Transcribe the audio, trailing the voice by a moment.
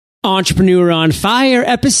Entrepreneur on Fire,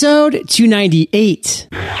 episode 298.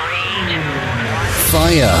 Fire.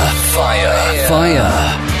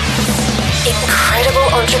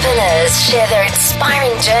 Incredible entrepreneurs share their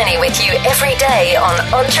inspiring journey with you every day on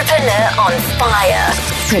Entrepreneur on Fire.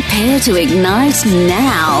 Prepare to ignite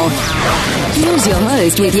now. Here's your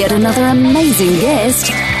host with yet another amazing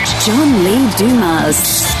guest, John Lee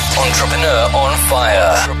Dumas. Entrepreneur on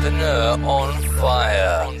Fire.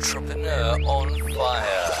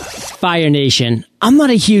 Fire Nation. I'm not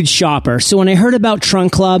a huge shopper, so when I heard about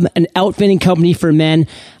Trunk Club, an outfitting company for men,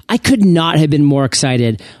 I could not have been more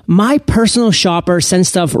excited. My personal shopper sends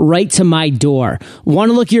stuff right to my door. Want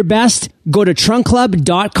to look your best? Go to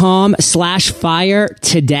trunkclub.com/fire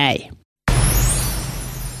today.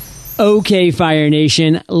 Okay, Fire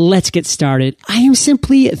Nation, let's get started. I am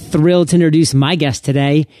simply thrilled to introduce my guest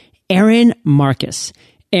today, Aaron Marcus.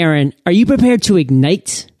 Aaron, are you prepared to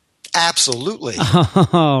ignite? Absolutely.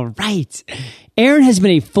 All right. Aaron has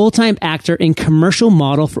been a full-time actor and commercial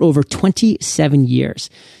model for over 27 years.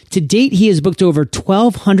 To date, he has booked over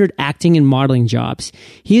 1,200 acting and modeling jobs.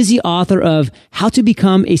 He is the author of How to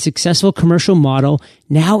Become a Successful Commercial Model,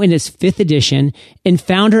 now in its 5th edition, and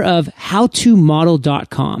founder of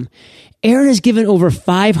HowToModel.com. Aaron has given over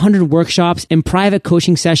 500 workshops and private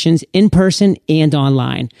coaching sessions in person and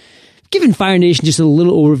online. Giving Fire Nation just a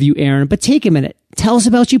little overview, Aaron, but take a minute. Tell us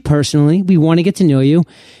about you personally. We want to get to know you.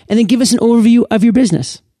 And then give us an overview of your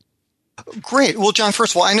business. Great. Well, John,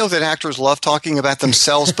 first of all, I know that actors love talking about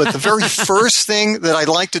themselves, but the very first thing that I'd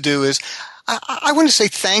like to do is I want to say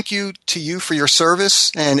thank you to you for your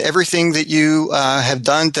service and everything that you have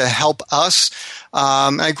done to help us.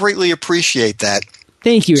 I greatly appreciate that.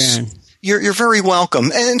 Thank you, Aaron. You're very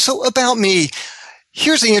welcome. And so about me,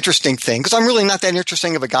 here's the interesting thing, because I'm really not that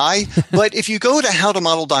interesting of a guy, but if you go to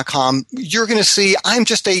howtomodel.com, you're going to see I'm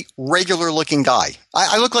just a regular looking guy.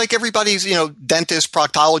 I look like everybody's, dentist,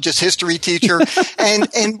 proctologist, history teacher.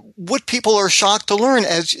 and what people are shocked to learn,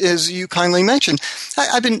 as you kindly mentioned,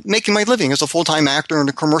 I've been making my living as a full-time actor and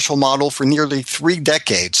a commercial model for nearly 3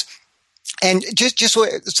 decades. And just so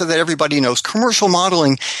that everybody knows, commercial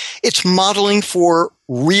modeling, it's modeling for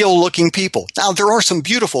real-looking people. Now, there are some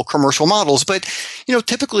beautiful commercial models, but,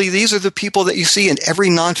 typically these are the people that you see in every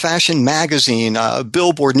non-fashion magazine,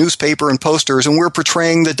 billboard, newspaper, and posters, and we're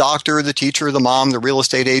portraying the doctor, the teacher, the mom, the real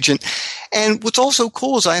estate agent. And what's also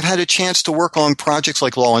cool is I've had a chance to work on projects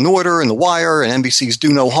like Law & Order and The Wire and NBC's Do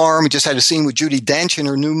No Harm. I just had a scene with Judi Dench in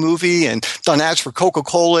her new movie and done ads for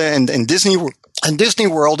Coca-Cola and Disney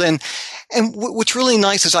World. And what's really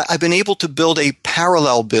nice is I've been able to build a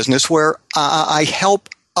parallel business where I help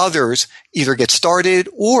others either get started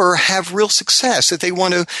or have real success if they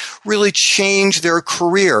want to really change their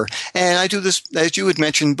career. And I do this, as you had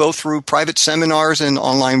mentioned, both through private seminars and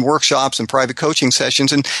online workshops and private coaching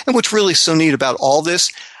sessions. And what's really so neat about all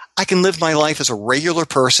this, I can live my life as a regular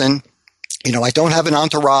person. I don't have an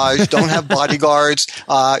entourage, don't have bodyguards,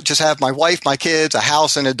 just have my wife, my kids, a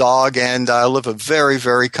house, and a dog, and live a very,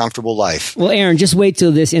 very comfortable life. Well, Aaron, just wait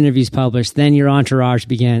till this interview's published. Then your entourage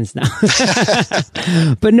begins. Now.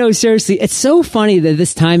 But no, seriously, it's so funny that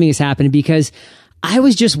this timing is happening because I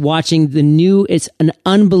was just watching it's an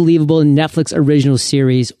unbelievable Netflix original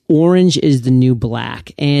series, Orange is the New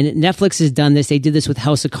Black. And Netflix has done this. They did this with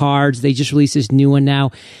House of Cards. They just released this new one now.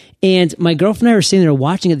 And my girlfriend and I were sitting there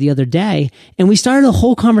watching it the other day, and we started a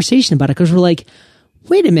whole conversation about it because we're like,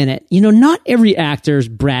 wait a minute, not every actor is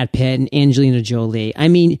Brad Pitt and Angelina Jolie. I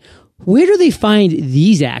mean, where do they find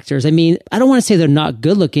these actors? I mean, I don't want to say they're not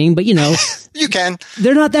good looking, but you can.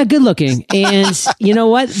 They're not that good looking. And you know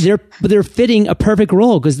what? They're fitting a perfect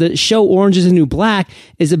role because the show Orange is the New Black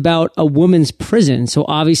is about a woman's prison. So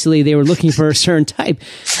obviously they were looking for a certain type.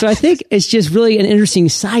 So I think it's just really an interesting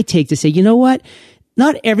side take to say, you know what?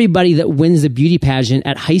 Not everybody that wins the beauty pageant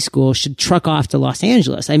at high school should truck off to Los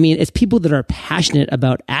Angeles. I mean, it's people that are passionate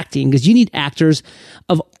about acting because you need actors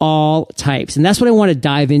of all types. And that's what I want to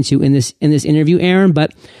dive into in this interview, Aaron.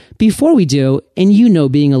 But before we do, and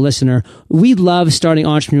being a listener, we love starting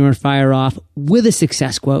Entrepreneur on Fire off with a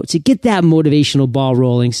success quote to get that motivational ball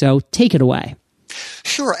rolling. So take it away.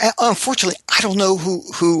 Sure. Unfortunately, I don't know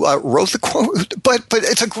who wrote the quote, but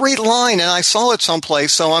it's a great line, and I saw it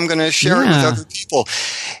someplace, so I'm going to share it with other people.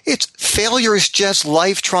 It's failure is just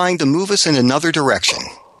life trying to move us in another direction.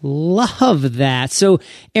 Love that. So,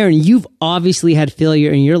 Aaron, you've obviously had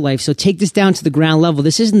failure in your life, so take this down to the ground level.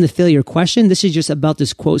 This isn't the failure question. This is just about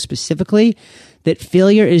this quote specifically, that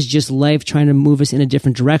failure is just life trying to move us in a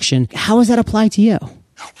different direction. How does that apply to you?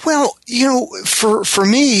 Well, for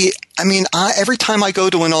me, I mean, every time I go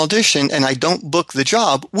to an audition and I don't book the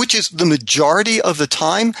job, which is the majority of the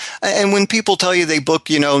time, and when people tell you they book,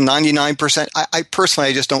 99%, I personally,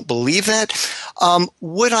 I just don't believe that.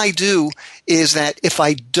 What I do is that if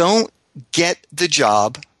I don't get the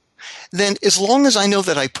job, then as long as I know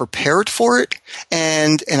that I prepared for it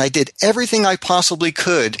and I did everything I possibly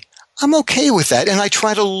could, I'm okay with that. And I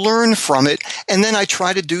try to learn from it. And then I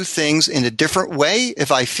try to do things in a different way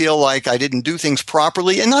if I feel like I didn't do things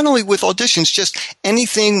properly. And not only with auditions, just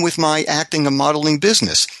anything with my acting and modeling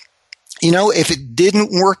business. If it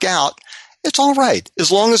didn't work out, it's all right.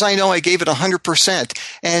 As long as I know I gave it 100%.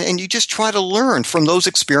 And you just try to learn from those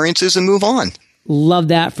experiences and move on. Love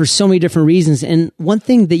that for so many different reasons. And one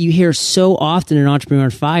thing that you hear so often in Entrepreneur on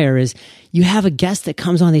Fire is you have a guest that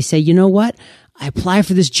comes on, they say, you know what? I applied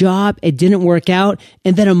for this job. It didn't work out.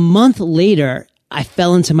 And then a month later, I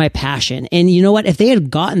fell into my passion. And you know what? If they had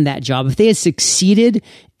gotten that job, if they had succeeded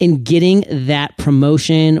in getting that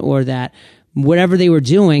promotion or that whatever they were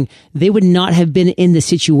doing, they would not have been in the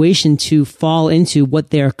situation to fall into what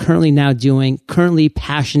they're currently now doing, currently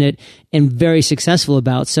passionate and very successful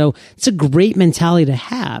about. So it's a great mentality to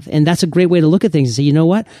have. And that's a great way to look at things and say, you know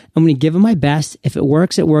what? I'm going to give it my best. If it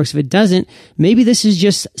works, it works. If it doesn't, maybe this is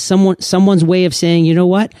just someone's way of saying, you know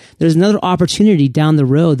what? There's another opportunity down the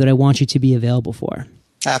road that I want you to be available for.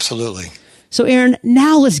 Absolutely. So Aaron,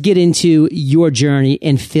 now let's get into your journey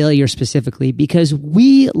and failure specifically, because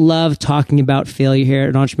we love talking about failure here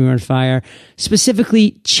at Entrepreneur on Fire,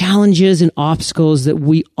 specifically challenges and obstacles that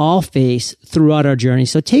we all face throughout our journey.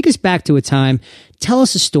 So take us back to a time. Tell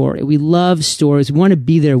us a story. We love stories. We want to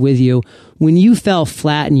be there with you when you fell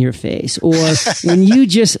flat in your face or when you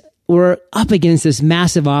just were up against this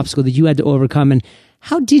massive obstacle that you had to overcome. And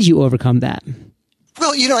how did you overcome that?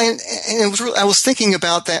 Well, and it was I was thinking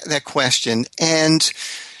about that question, and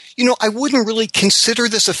I wouldn't really consider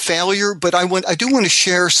this a failure, but I do want to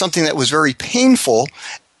share something that was very painful,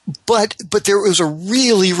 but there was a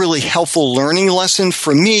really, really helpful learning lesson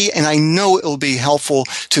for me, and I know it will be helpful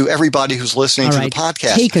to everybody who's listening to the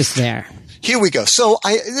podcast. Take us there. Here we go. So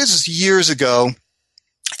this is years ago,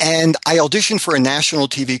 and I auditioned for a national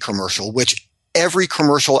TV commercial, which every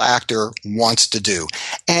commercial actor wants to do.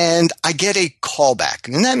 And I get a callback.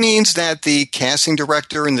 And that means that the casting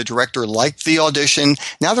director and the director liked the audition.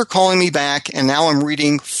 Now they're calling me back, and now I'm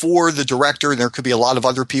reading for the director. There could be a lot of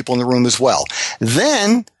other people in the room as well.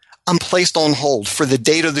 Then I'm placed on hold for the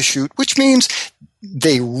date of the shoot, which means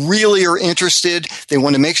they really are interested. They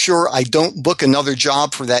want to make sure I don't book another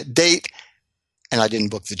job for that date. And I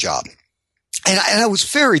didn't book the job. And I was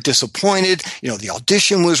very disappointed. The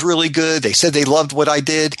audition was really good. They said they loved what I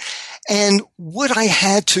did. And what I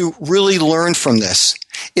had to really learn from this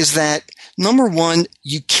is that, number one,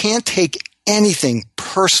 you can't take anything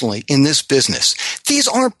personally in this business. These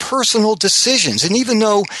aren't personal decisions. And even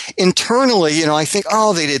though internally, I think,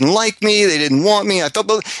 oh, they didn't like me, they didn't want me, I thought,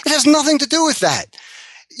 but it has nothing to do with that.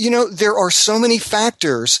 There are so many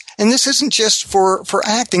factors, and this isn't just for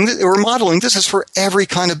acting or modeling. This is for every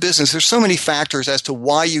kind of business. There's so many factors as to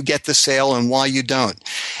why you get the sale and why you don't.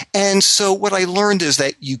 And so what I learned is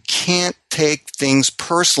that you can't take things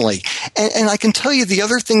personally. And I can tell you the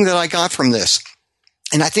other thing that I got from this,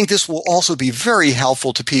 and I think this will also be very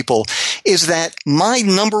helpful to people, is that my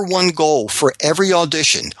number one goal for every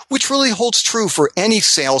audition, which really holds true for any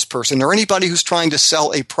salesperson or anybody who's trying to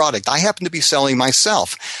sell a product. I happen to be selling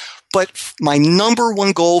myself. But my number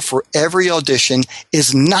one goal for every audition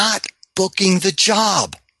is not booking the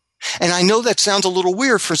job. And I know that sounds a little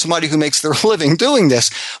weird for somebody who makes their living doing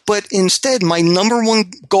this, but instead my number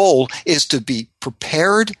one goal is to be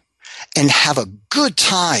prepared and have a good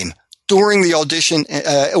time during the audition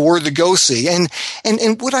or the go-see.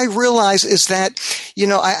 And what I realize is that,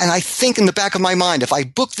 I think in the back of my mind, if I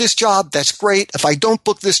book this job, that's great. If I don't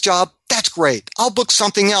book this job, that's great. I'll book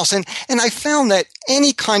something else. And I found that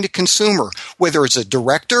any kind of consumer, whether it's a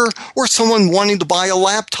director or someone wanting to buy a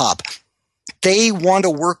laptop, they want to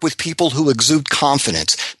work with people who exude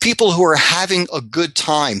confidence, people who are having a good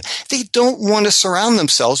time. They don't want to surround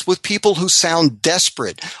themselves with people who sound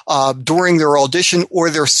desperate during their audition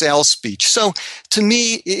or their sales speech. So to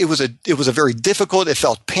me, it was a very difficult, it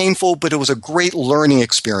felt painful, but it was a great learning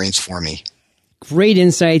experience for me. Great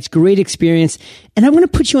insights, great experience. And I'm going to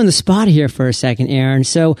put you on the spot here for a second, Aaron.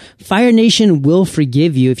 So Fire Nation will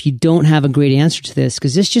forgive you if you don't have a great answer to this,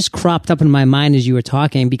 because this just cropped up in my mind as you were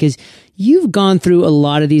talking, because you've gone through a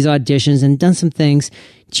lot of these auditions and done some things.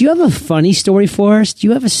 Do you have a funny story for us? Do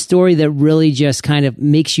you have a story that really just kind of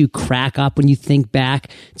makes you crack up when you think back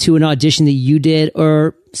to an audition that you did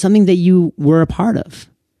or something that you were a part of?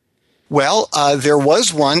 Well, there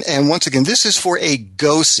was one, and once again, this is for a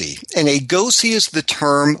go-see. And a go-see is the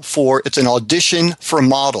term for, it's an audition for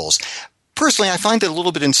models. Personally, I find it a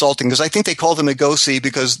little bit insulting because I think they call them a go-see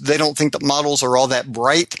because they don't think that models are all that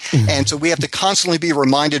bright. And so we have to constantly be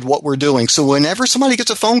reminded what we're doing. So whenever somebody gets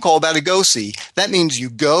a phone call about a go-see, that means you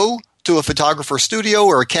go to a photographer's studio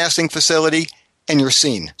or a casting facility and you're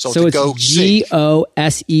seen. So it's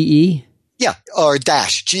G-O-S-E-E? Yeah, or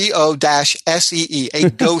dash, G-O-S-E-E, a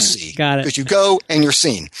go-see. Got it. Because you go and you're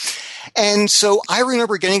seen. And so I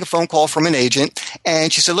remember getting a phone call from an agent,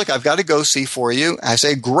 and she said, look, I've got a go-see for you. I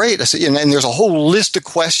said, great. I said, and there's a whole list of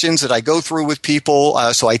questions that I go through with people.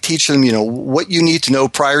 So I teach them, what you need to know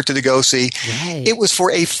prior to the go-see. Right. It was for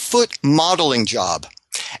a foot modeling job.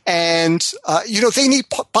 And, they need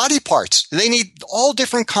body parts. They need all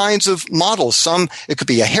different kinds of models. It could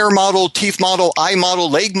be a hair model, teeth model, eye model,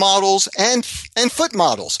 leg models, and foot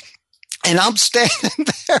models. And I'm standing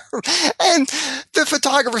there, and the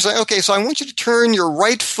photographer said, okay, so I want you to turn your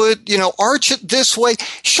right foot, arch it this way.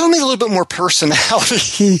 Show me a little bit more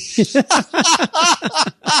personality.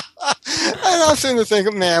 And I'm sitting there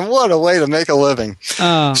thinking, man, what a way to make a living.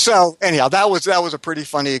 So anyhow, that was a pretty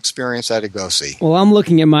funny experience at a go-see. Well, I'm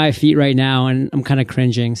looking at my feet right now, and I'm kind of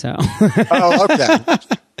cringing, so. Oh, okay.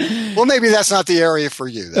 Well, maybe that's not the area for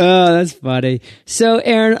you then. Oh, that's funny. So,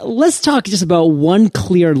 Aaron, let's talk just about one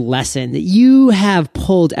clear lesson that you have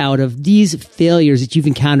pulled out of these failures that you've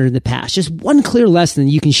encountered in the past. Just one clear lesson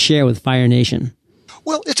that you can share with Fire Nation.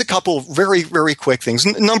 Well, it's a couple of very, very quick things.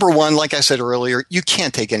 Number one, like I said earlier, you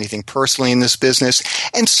can't take anything personally in this business.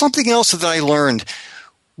 And something else that I learned,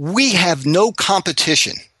 we have no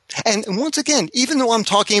competition. And once again, even though I'm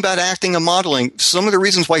talking about acting and modeling, some of the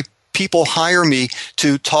reasons why people hire me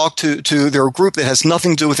to talk to their group that has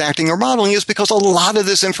nothing to do with acting or modeling is because a lot of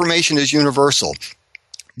this information is universal.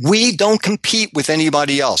 We don't compete with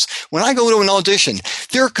anybody else. When I go to an audition,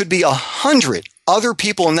 there could be 100 other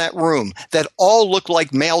people in that room that all look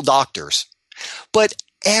like male doctors. But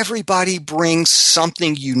everybody brings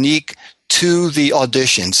something unique to the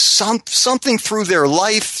audition, something through their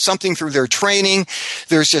life, something through their training.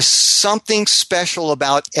 There's just something special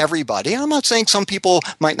about everybody. And I'm not saying some people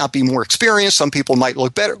might not be more experienced, some people might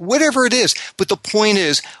look better, whatever it is. But the point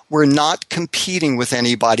is, we're not competing with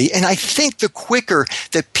anybody. And I think the quicker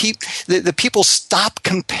that the people stop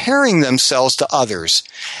comparing themselves to others,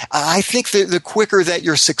 I think the quicker that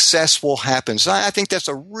your success will happen. So I think that's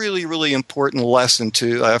a really, really important lesson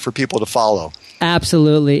for people to follow.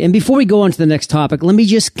 Absolutely. And before we go on to the next topic, let me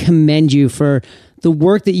just commend you for the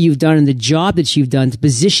work that you've done and the job that you've done to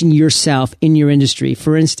position yourself in your industry.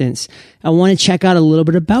 For instance, I want to check out a little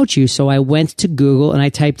bit about you. So I went to Google and I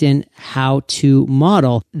typed in how to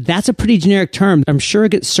model. That's a pretty generic term. I'm sure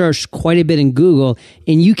it gets searched quite a bit in Google.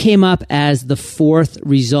 And you came up as the 4th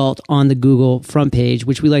result on the Google front page,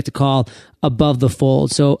 which we like to call above the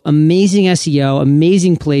fold. So amazing SEO,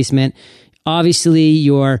 amazing placement. Obviously,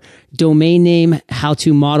 your domain name,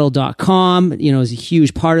 howtomodel.com, is a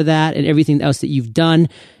huge part of that, and everything else that you've done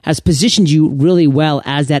has positioned you really well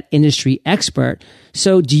as that industry expert.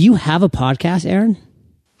 So do you have a podcast, Aaron?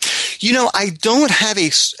 I don't have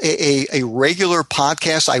a regular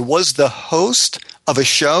podcast. I was the host of a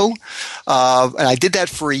show, and I did that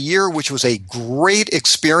for a year, which was a great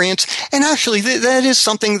experience. And actually, that is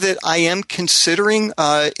something that I am considering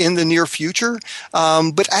in the near future.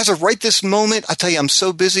 But as of right this moment, I tell you, I'm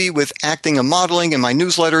so busy with acting and modeling and my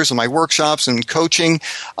newsletters and my workshops and coaching.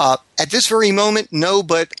 At this very moment, no,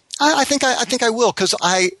 but I think I will, because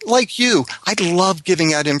like you, I love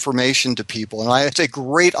giving out information to people, and it's a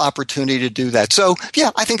great opportunity to do that. So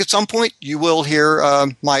yeah, I think at some point you will hear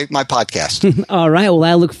my podcast. All right. Well,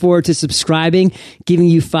 I look forward to subscribing, giving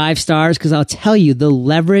you 5 stars, because I'll tell you, the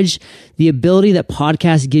leverage, the ability that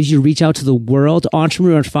podcast gives you to reach out to the world.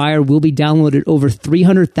 Entrepreneur on Fire will be downloaded over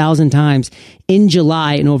 300,000 times in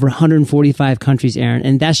July in over 145 countries, Aaron.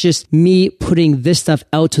 And that's just me putting this stuff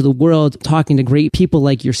out to the world, talking to great people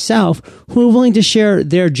like yourself who are willing to share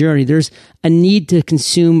their journey. There's a need to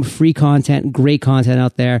consume free content, great content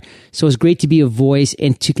out there. So it's great to be a voice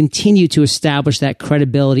and to continue to establish that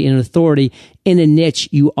credibility and authority in a niche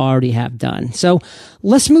you already have done. So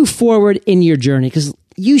let's move forward in your journey, because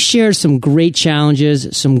you shared some great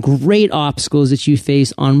challenges, some great obstacles that you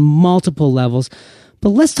face on multiple levels. But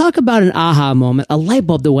let's talk about an aha moment, a light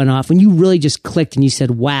bulb that went off when you really just clicked and you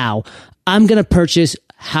said, wow, I'm going to purchase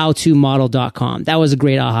howtomodel.com. That was a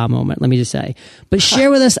great aha moment, let me just say. But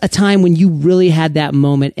share with us a time when you really had that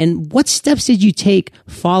moment, and what steps did you take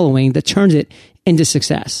following that turns it into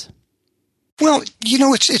success? Well,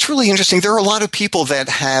 it's really interesting. There are a lot of people that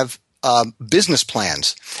have business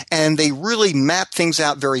plans, and they really map things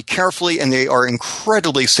out very carefully, and they are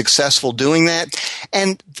incredibly successful doing that.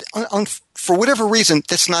 And for whatever reason,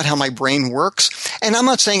 that's not how my brain works. And I'm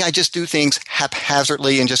not saying I just do things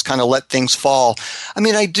haphazardly and just kind of let things fall. I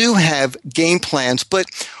mean, I do have game plans, but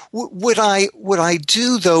what I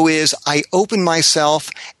do though is I open myself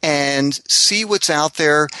and see what's out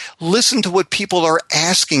there, listen to what people are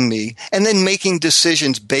asking me, and then making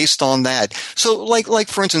decisions based on that. So like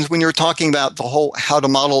for instance, when you're talking about the whole how to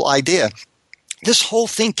model idea, this whole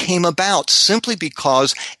thing came about simply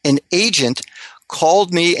because an agent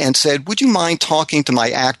called me and said, would you mind talking to my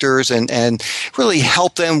actors and really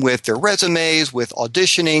help them with their resumes, with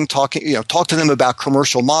auditioning, talk to them about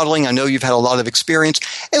commercial modeling. I know you've had a lot of experience.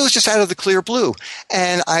 It was just out of the clear blue.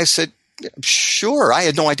 And I said, sure. I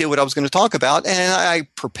had no idea what I was going to talk about. And I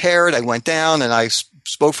prepared. I went down and I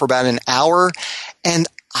spoke for about an hour, and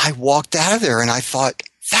I walked out of there and I thought,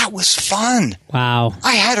 that was fun. Wow.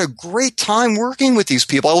 I had a great time working with these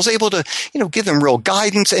people. I was able to, give them real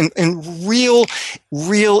guidance and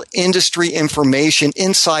real industry information,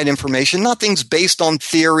 inside information, not things based on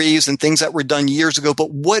theories and things that were done years ago,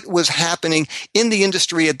 but what was happening in the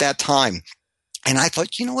industry at that time. And I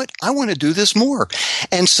thought, you know what? I want to do this more.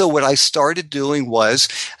 And so what I started doing was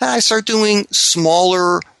I started doing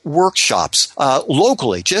smaller workshops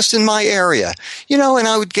locally, just in my area, and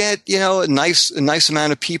I would get, a nice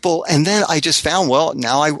amount of people. And then I just found, well,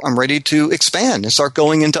 now I'm ready to expand and start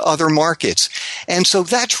going into other markets. And so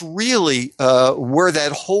that's really where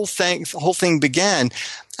that whole thing began.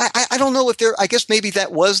 I don't know if I guess maybe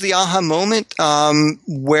that was the aha moment,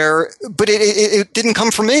 but it didn't come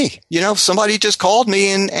from me. Somebody just called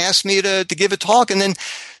me and asked me to give a talk, and then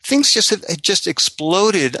things just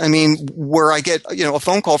exploded. I mean, where I get, a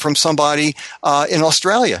phone call from somebody, in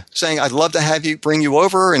Australia saying, I'd love to bring you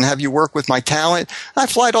over and have you work with my talent. I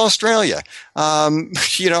fly to Australia.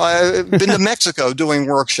 I've been to Mexico doing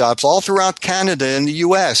workshops all throughout Canada and the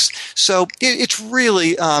US. So it's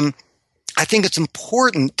really, I think it's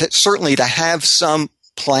important certainly to have some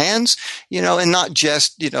plans, and not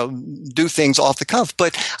just, do things off the cuff.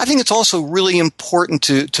 But I think it's also really important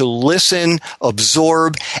to listen,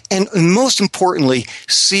 absorb, and most importantly,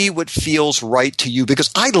 see what feels right to you.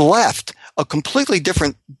 Because I left a completely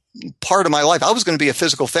different part of my life. I was going to be a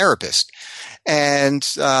physical therapist. And,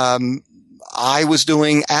 I was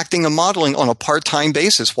doing acting and modeling on a part-time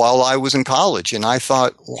basis while I was in college. And I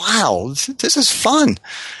thought, wow, this is fun.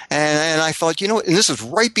 And I thought, and this was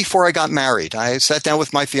right before I got married. I sat down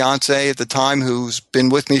with my fiance at the time, who's been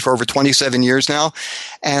with me for over 27 years now.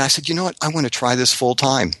 And I said, you know what? I want to try this full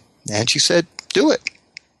time. And she said, do it.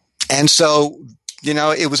 And so,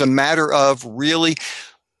 it was a matter of really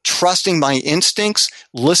trusting my instincts,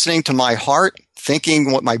 listening to my heart,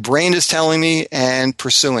 thinking what my brain is telling me, and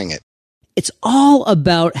pursuing it. It's all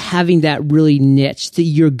about having that really niche that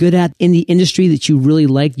you're good at in the industry that you really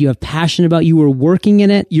like, you have passion about, you were working in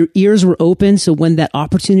it, your ears were open. So when that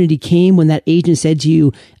opportunity came, when that agent said to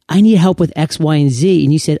you, I need help with X, Y, and Z.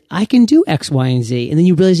 And you said, I can do X, Y, and Z. And then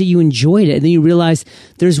you realized that you enjoyed it. And then you realized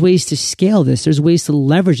there's ways to scale this. There's ways to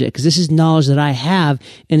leverage it because this is knowledge that I have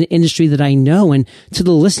in an industry that I know. And to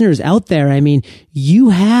the listeners out there, I mean, you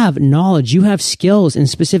have knowledge, you have skills in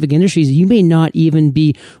specific industries that you may not even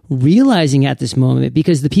be realizing at this moment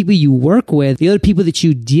because the people you work with, the other people that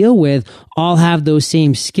you deal with all have those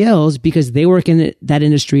same skills because they work in that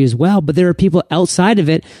industry as well. But there are people outside of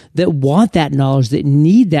it that want that knowledge, that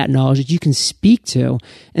need that knowledge that you can speak to.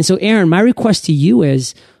 And so, Aaron, my request to you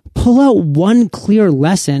is pull out one clear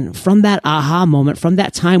lesson from that aha moment, from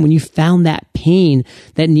that time when you found that pain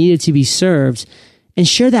that needed to be served, and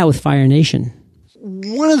share that with Fire Nation.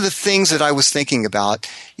 One of the things that I was thinking about,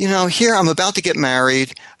 here I'm about to get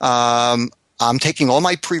married. I'm taking all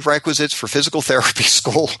my prerequisites for physical therapy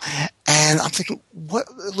school, and I'm thinking,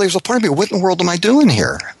 there's a part of me, what in the world am I doing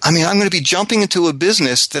here? I mean, I'm going to be jumping into a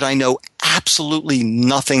business that I know absolutely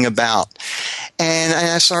nothing about. And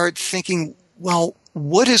I started thinking, well,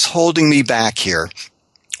 what is holding me back here?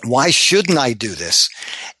 Why shouldn't I do this?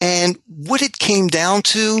 And what it came down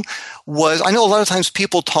to was, I know a lot of times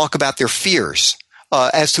people talk about their fears.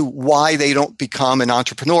 As to why they don't become an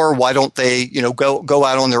entrepreneur, why don't they, go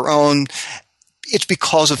out on their own? It's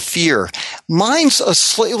because of fear. Mine's it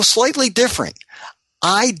was slightly different.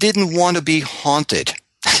 I didn't want to be haunted.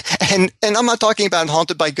 And I'm not talking about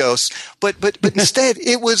haunted by ghosts, but instead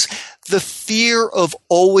it was the fear of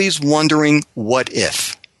always wondering what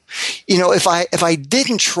if. If I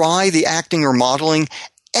didn't try the acting or modeling,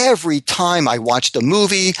 every time I watched a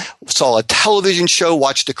movie, saw a television show,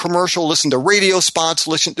 watched a commercial, listened to radio spots,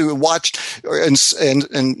 look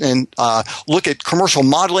at commercial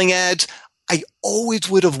modeling ads, I always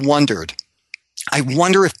would have wondered, I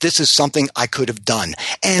wonder if this is something I could have done.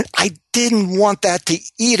 And I didn't want that to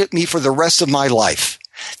eat at me for the rest of my life.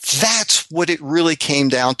 That's what it really came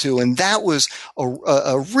down to, and that was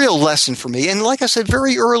a real lesson for me. And like I said,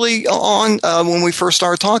 very early on when we first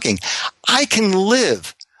started talking, I can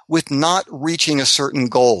live with not reaching a certain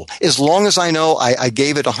goal as long as I know I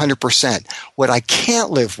gave it 100%. What I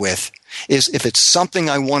can't live with is if it's something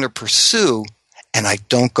I want to pursue and I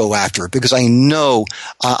don't go after it because I know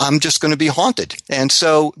I'm just going to be haunted. And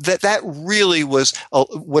so that really was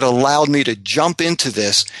what allowed me to jump into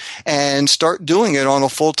this and start doing it on a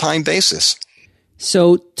full-time basis.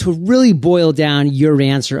 So to really boil down your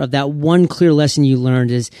answer of that one clear lesson you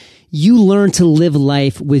learned is you learned to live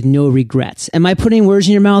life with no regrets. Am I putting words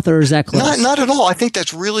in your mouth, or is that close? Not at all. I think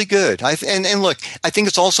that's really good. And look, I think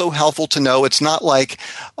it's also helpful to know it's not like,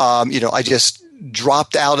 I just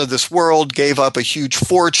dropped out of this world, gave up a huge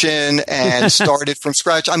fortune, and started from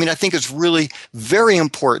scratch. I mean, I think it's really very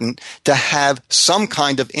important to have some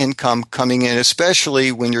kind of income coming in,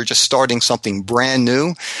 especially when you're just starting something brand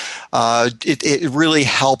new. It really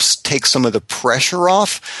helps take some of the pressure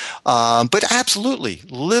off. But absolutely,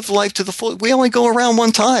 live life to the full. We only go around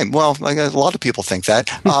one time. Well, I guess a lot of people think that.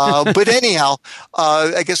 But anyhow,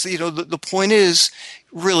 I guess, the point is,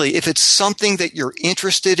 really, if it's something that you're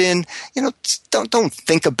interested in, don't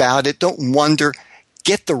think about it. Don't wonder.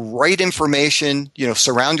 Get the right information,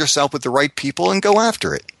 surround yourself with the right people and go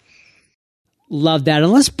after it. Love that.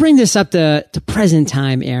 And let's bring this up to present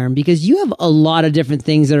time, Aaron, because you have a lot of different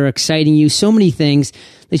things that are exciting you, so many things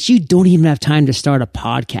that you don't even have time to start a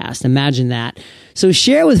podcast. Imagine that. So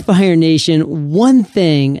share with Fire Nation one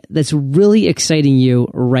thing that's really exciting you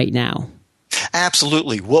right now.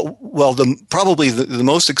 Absolutely. Well, probably the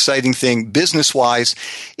most exciting thing business-wise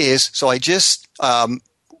is, so I just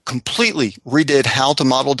completely redid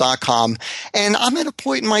howtomodel.com, and I'm at a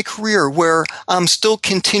point in my career where I'm still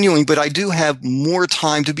continuing, but I do have more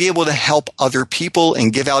time to be able to help other people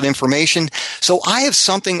and give out information. So I have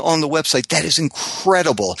something on the website that is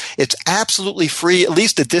incredible. It's absolutely free, at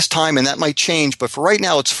least at this time, and that might change, but for right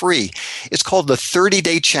now it's free. It's called the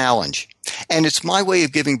 30-Day Challenge. And it's my way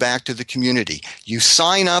of giving back to the community. You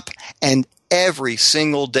sign up, and every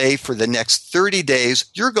single day for the next 30 days,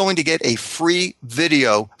 you're going to get a free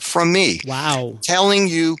video from me. Wow. Telling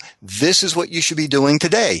you this is what you should be doing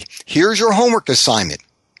today. Here's your homework assignment.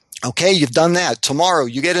 Okay, you've done that. Tomorrow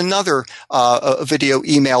you get another video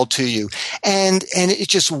emailed to you. And it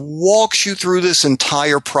just walks you through this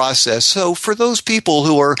entire process. So for those people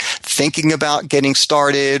who are thinking about getting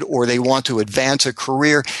started or they want to advance a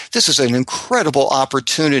career, this is an incredible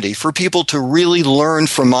opportunity for people to really learn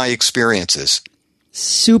from my experiences.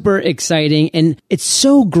 Super exciting. And it's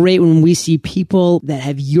so great when we see people that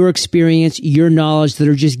have your experience, your knowledge, that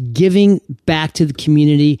are just giving back to the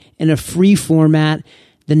community in a free format.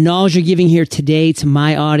 The knowledge you're giving here today to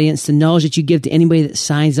my audience, the knowledge that you give to anybody that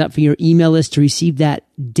signs up for your email list to receive that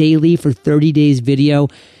daily for 30 days video.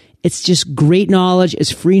 It's just great knowledge.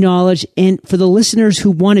 It's free knowledge. And for the listeners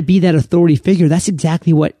who want to be that authority figure, that's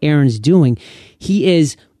exactly what Aaron's doing. He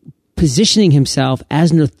is positioning himself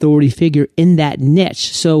as an authority figure in that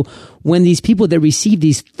niche. So when these people that receive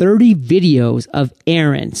these 30 videos of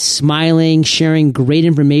Aaron smiling, sharing great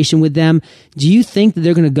information with them, do you think that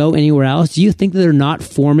they're going to go anywhere else? Do you think that they're not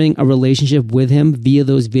forming a relationship with him via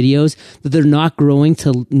those videos, that they're not growing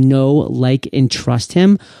to know, like, and trust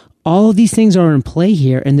him? All of these things are in play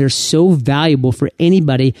here, and they're so valuable for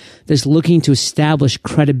anybody that's looking to establish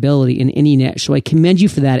credibility in any niche. So I commend you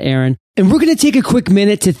for that, Aaron. And we're going to take a quick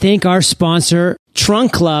minute to thank our sponsor,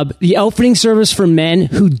 Trunk Club, the outfitting service for men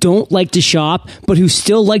who don't like to shop, but who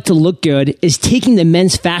still like to look good, is taking the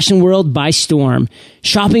men's fashion world by storm.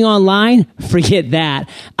 Shopping online? Forget that.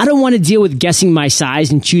 I don't want to deal with guessing my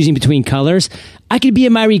size and choosing between colors. I could be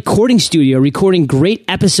in my recording studio recording great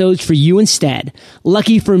episodes for you instead.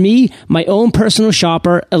 Lucky for me, my own personal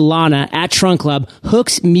shopper, Ilana, at Trunk Club,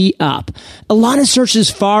 hooks me up. Ilana searches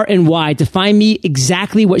far and wide to find me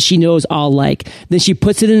exactly what she knows I'll like. Then she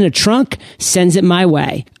puts it in a trunk, sends it my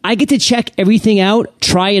way. I get to check everything out,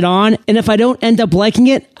 try it on, and if I don't end up liking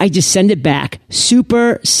it, I just send it back.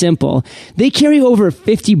 Super simple. They carry over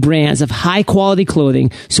 50 brands of high quality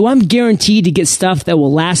clothing, so I'm guaranteed to get stuff that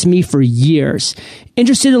will last me for years.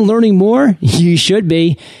 Interested in learning more? You should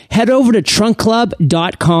be. Head over to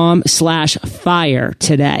trunkclub.com/fire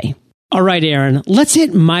today. All right, Aaron, let's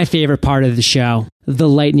hit my favorite part of the show. the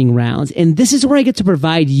lightning round. And this is where I get to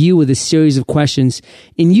provide you with a series of questions,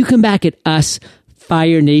 and you come back at us,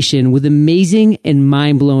 Fire Nation, with amazing and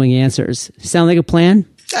mind-blowing answers. Sound like a plan?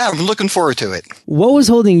 Yeah, I'm looking forward to it. What was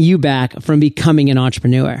holding you back from becoming an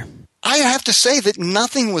entrepreneur? I have to say that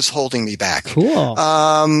nothing was holding me back. Cool.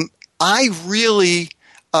 I really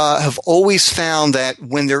have always found that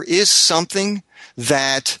when there is something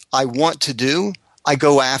that I want to do, I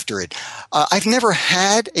go after it. I've never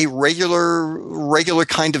had a regular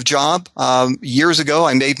kind of job. Years ago,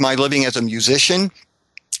 I made my living as a musician.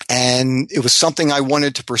 And it was something I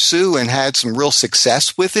wanted to pursue and had some real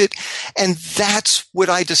success with it. And that's what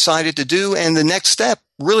I decided to do. And the next step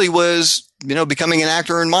really was, becoming an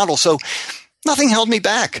actor and model. So nothing held me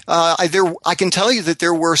back. I can tell you that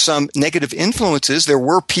there were some negative influences. There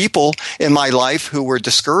were people in my life who were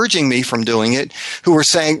discouraging me from doing it, who were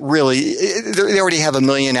saying, really, they already have 1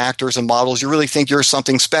 million actors and models. You really think you're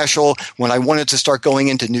something special? When I wanted to start going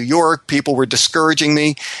into New York, people were discouraging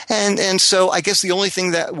me. And so I guess the only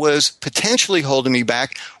thing that was potentially holding me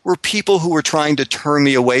back were people who were trying to turn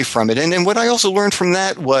me away from it. And what I also learned from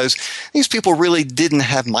that was these people really didn't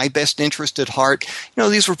have my best interest at heart.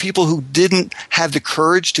 These were people who didn't have the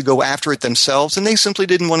courage to go after it themselves, and they simply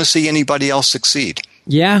didn't want to see anybody else succeed.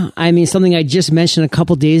 Yeah, I mean, something I just mentioned a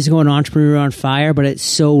couple days ago on Entrepreneur on Fire, but it's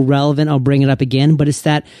so relevant, I'll bring it up again, but it's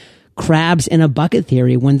that crabs in a bucket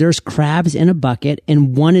theory. When there's crabs in a bucket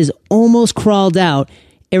and one is almost crawled out,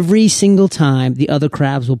 every single time the other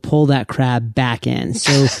crabs will pull that crab back in.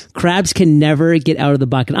 So crabs can never get out of the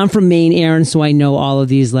bucket. I'm from Maine, Aaron, so I know all of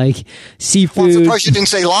these seafood. Well, I'm surprised you didn't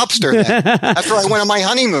say lobster then. That's where I went on my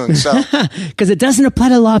honeymoon. So, because it doesn't apply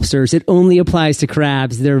to lobsters, it only applies to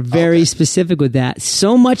crabs. They're very specific with that.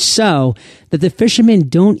 So much so that the fishermen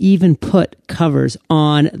don't even put covers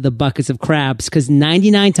on the buckets of crabs, because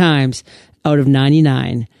 99 times out of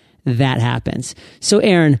 99 that happens. So,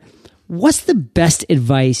 Aaron, what's the best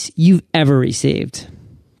advice you've ever received?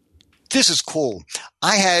 This is cool.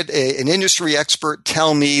 I had an industry expert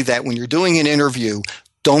tell me that when you're doing an interview,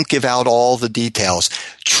 don't give out all the details.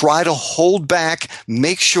 Try to hold back.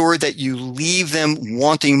 Make sure that you leave them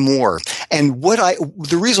wanting more. And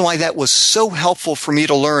the reason why that was so helpful for me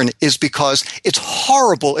to learn is because it's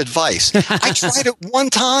horrible advice. I tried it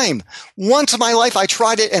one time. Once in my life, I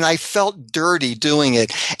tried it and I felt dirty doing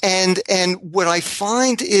it. And what I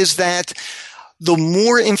find is that the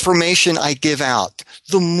more information I give out,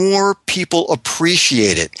 the more people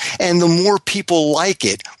appreciate it and the more people like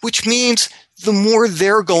it, which means the more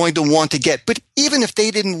they're going to want to get. But even if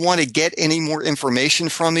they didn't want to get any more information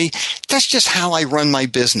from me, that's just how I run my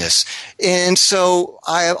business. And so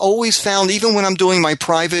I have always found, even when I'm doing my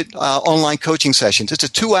private online coaching sessions, it's a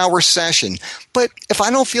 2-hour session. But if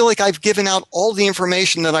I don't feel like I've given out all the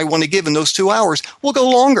information that I want to give in those 2 hours, we'll go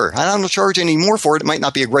longer. I don't charge any more for it. It might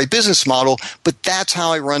not be a great business model, but that's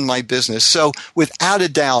how I run my business. So without a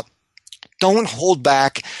doubt, don't hold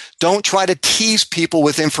back. Don't try to tease people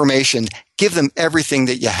with information. Give them everything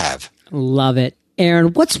that you have. Love it.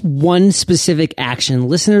 Aaron, what's one specific action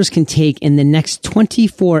listeners can take in the next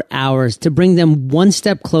 24 hours to bring them one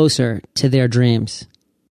step closer to their dreams?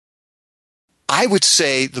 I would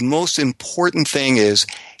say the most important thing is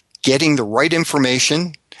getting the right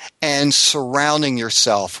information and surrounding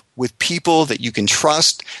yourself with people that you can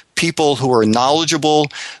trust, people who are knowledgeable,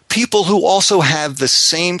 people who also have the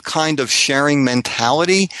same kind of sharing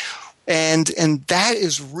mentality. And that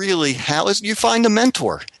is really how you find a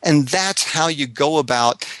mentor. And that's how you go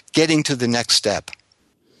about getting to the next step.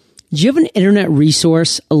 Do you have an internet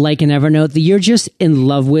resource like an Evernote that you're just in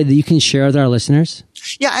love with that you can share with our listeners?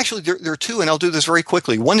 Yeah, actually, there are two, and I'll do this very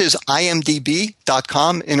quickly. One is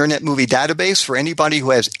imdb.com, Internet Movie Database, for anybody who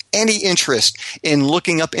has any interest in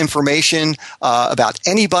looking up information about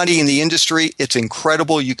anybody in the industry. It's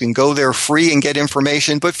incredible. You can go there free and get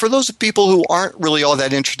information. But for those people who aren't really all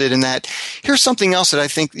that interested in that, here's something else that I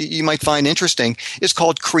think you might find interesting. It's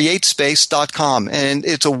called createspace.com, and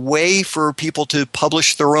it's a way for people to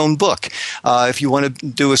publish their own book. If you want to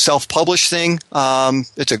do a self-publish thing,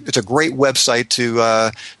 it's a great website to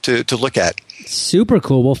look at. Super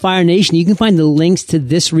cool. Well, Fire Nation, you can find the links to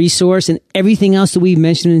this resource and everything else that we've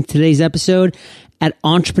mentioned in today's episode at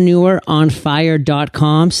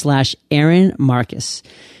entrepreneuronfire.com/Aaron Marcus.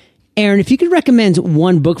 Aaron, if you could recommend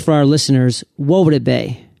one book for our listeners, what would it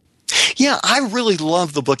be? Yeah, I really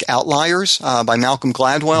love the book Outliers by Malcolm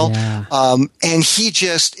Gladwell. Yeah. And he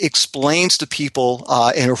just explains to people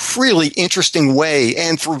in a really interesting way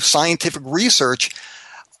and through scientific research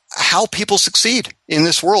how people succeed in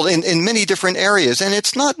this world in many different areas. And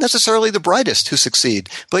it's not necessarily the brightest who succeed,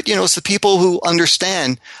 but, it's the people who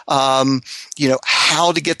understand,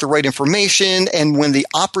 how to get the right information. And when the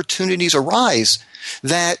opportunities arise,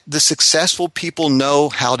 that the successful people know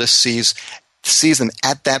how to seize them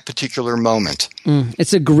at that particular moment.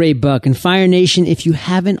 It's a great book. And Fire Nation, if you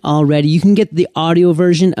haven't already, you can get the audio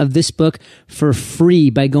version of this book for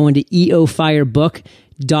free by going to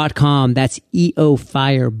eofirebook.com. That's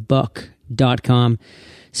eofirebook.com.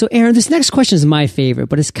 So Aaron, this next question is my favorite,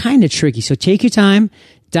 but it's kind of tricky. So take your time,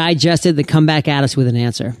 digest it, then come back at us with an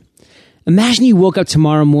answer. Imagine you woke up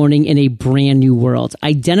tomorrow morning in a brand new world,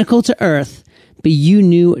 identical to Earth, but you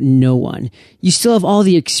knew no one. You still have all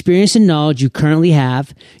the experience and knowledge you currently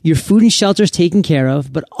have. Your food and shelter is taken care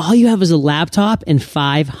of, but all you have is a laptop and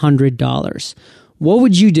 $500. What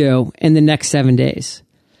would you do in the next 7 days?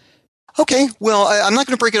 Okay, well, I'm not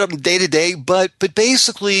going to break it up day to day, but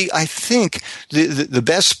basically, I think the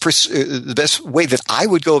best way that I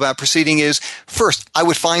would go about proceeding is, first, I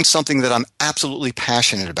would find something that I'm absolutely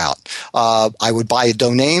passionate about. I would buy a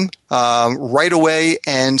domain right away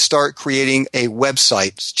and start creating a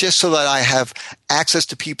website just so that I have access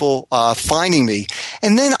to people finding me.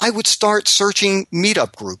 And then I would start searching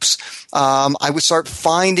meetup groups. I would start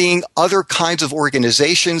finding other kinds of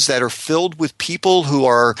organizations that are filled with people who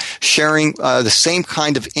are sharing the same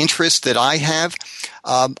kind of interests that I have.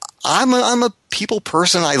 I'm a people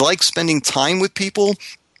person. I like spending time with people.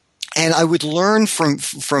 And I would learn from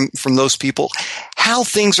those people how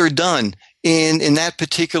things are done in that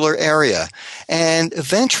particular area. And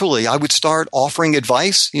eventually I would start offering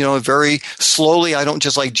advice, very slowly. I don't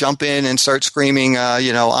just jump in and start screaming,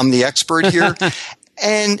 I'm the expert here.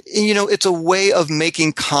 And, it's a way of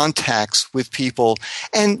making contacts with people.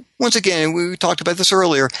 And once again, we talked about this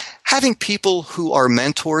earlier, having people who are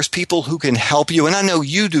mentors, people who can help you. And I know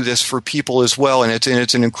you do this for people as well. And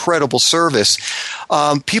it's an incredible service.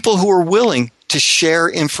 People who are willing to share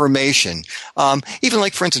information. Even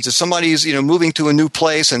for instance, if somebody's, moving to a new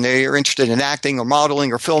place and they are interested in acting or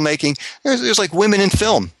modeling or filmmaking, there's women in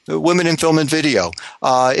film and video.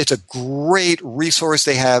 It's a great resource.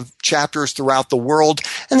 They have chapters throughout the world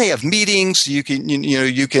and they have meetings. You can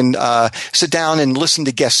sit down and listen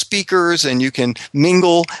to guest speakers and you can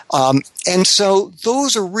mingle. And so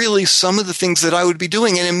those are really some of the things that I would be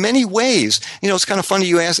doing. And in many ways, it's kind of funny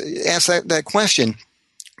you ask that question.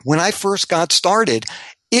 When I first got started,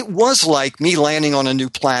 it was like me landing on a new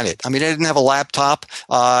planet. I mean, I didn't have a laptop.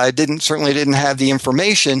 I certainly didn't have the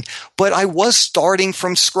information, but I was starting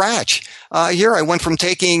from scratch. Here I went from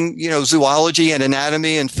taking, zoology and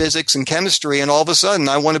anatomy and physics and chemistry, and all of a sudden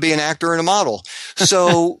I want to be an actor and a model.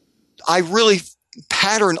 So I really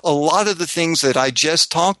patterned a lot of the things that I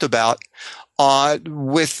just talked about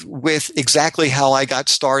with exactly how I got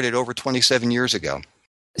started over 27 years ago.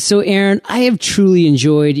 So Aaron, I have truly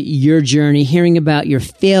enjoyed your journey, hearing about your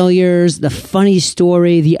failures, the funny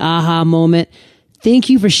story, the aha moment. Thank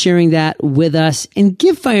you for sharing that with us, and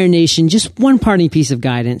give Fire Nation just one parting piece of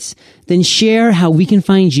guidance. Then share how we can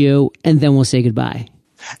find you, and then we'll say goodbye.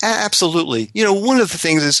 Absolutely. One of the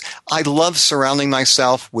things is I love surrounding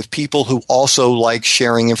myself with people who also like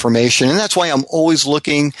sharing information. And that's why I'm always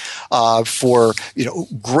looking for,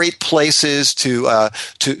 great places to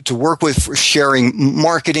work with for sharing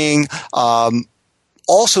marketing.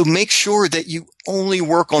 Also make sure that you only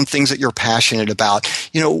work on things that you're passionate about.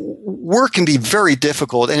 Work can be very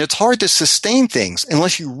difficult and it's hard to sustain things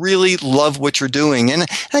unless you really love what you're doing. And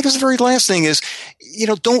I guess the very last thing is,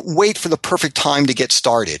 don't wait for the perfect time to get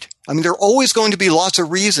started. I mean, there are always going to be lots of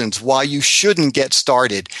reasons why you shouldn't get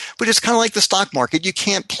started, but it's kind of like the stock market. You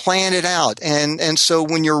can't plan it out. And so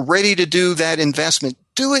when you're ready to do that investment,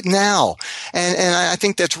 do it now. And I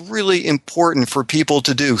think that's really important for people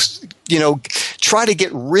to do. Try to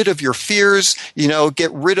get rid of your fears,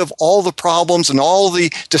 get rid of all the problems and all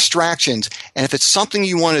the distractions. And if it's something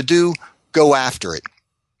you want to do, go after it.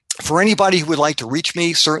 For anybody who would like to reach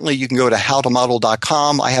me, certainly you can go to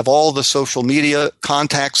howtomodel.com. I have all the social media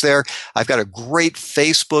contacts there. I've got a great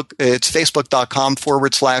Facebook. It's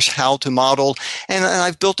facebook.com/howtomodel. And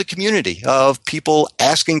I've built a community of people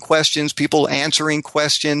asking questions, people answering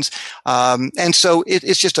questions. And so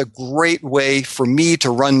it's just a great way for me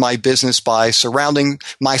to run my business by surrounding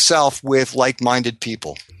myself with like-minded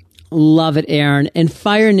people. Love it, Aaron. And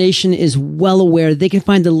Fire Nation is well aware they can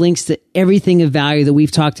find the links to everything of value that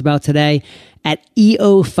we've talked about today at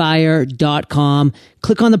eofire.com.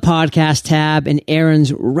 Click on the podcast tab and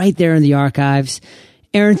Aaron's right there in the archives.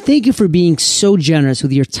 Aaron, thank you for being so generous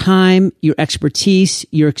with your time, your expertise,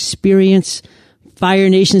 your experience. Fire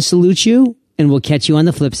Nation salutes you, and we'll catch you on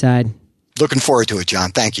the flip side. Looking forward to it,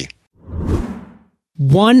 John. Thank you.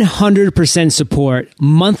 100% support,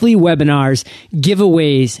 monthly webinars,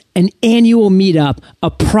 giveaways, an annual meetup, a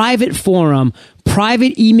private forum,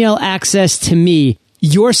 private email access to me,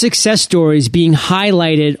 your success stories being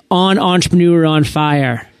highlighted on Entrepreneur on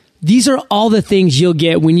Fire. These are all the things you'll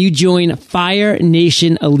get when you join Fire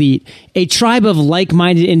Nation Elite, a tribe of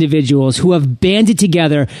like-minded individuals who have banded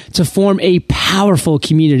together to form a powerful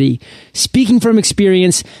community. Speaking from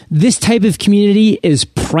experience, this type of community is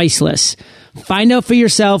priceless. Find out for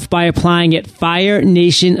yourself by applying at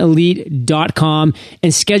firenationelite.com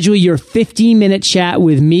and schedule your 15-minute chat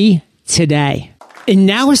with me today. And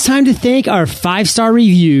now it's time to thank our 5-star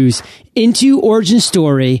reviews: Into Origin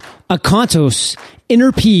Story, Akantos,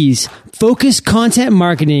 Inner Peas, Focus Content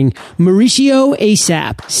Marketing, Mauricio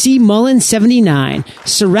ASAP, C. Mullen 79,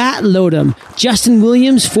 Sarat Lodum, Justin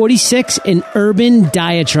Williams 46, and Urban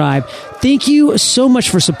Diatribe. Thank you so much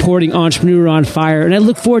for supporting Entrepreneur on Fire, and I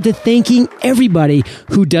look forward to thanking everybody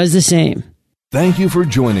who does the same. Thank you for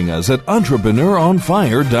joining us at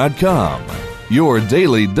EntrepreneuronFire.com, your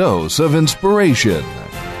daily dose of inspiration.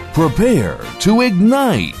 Prepare to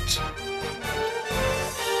ignite.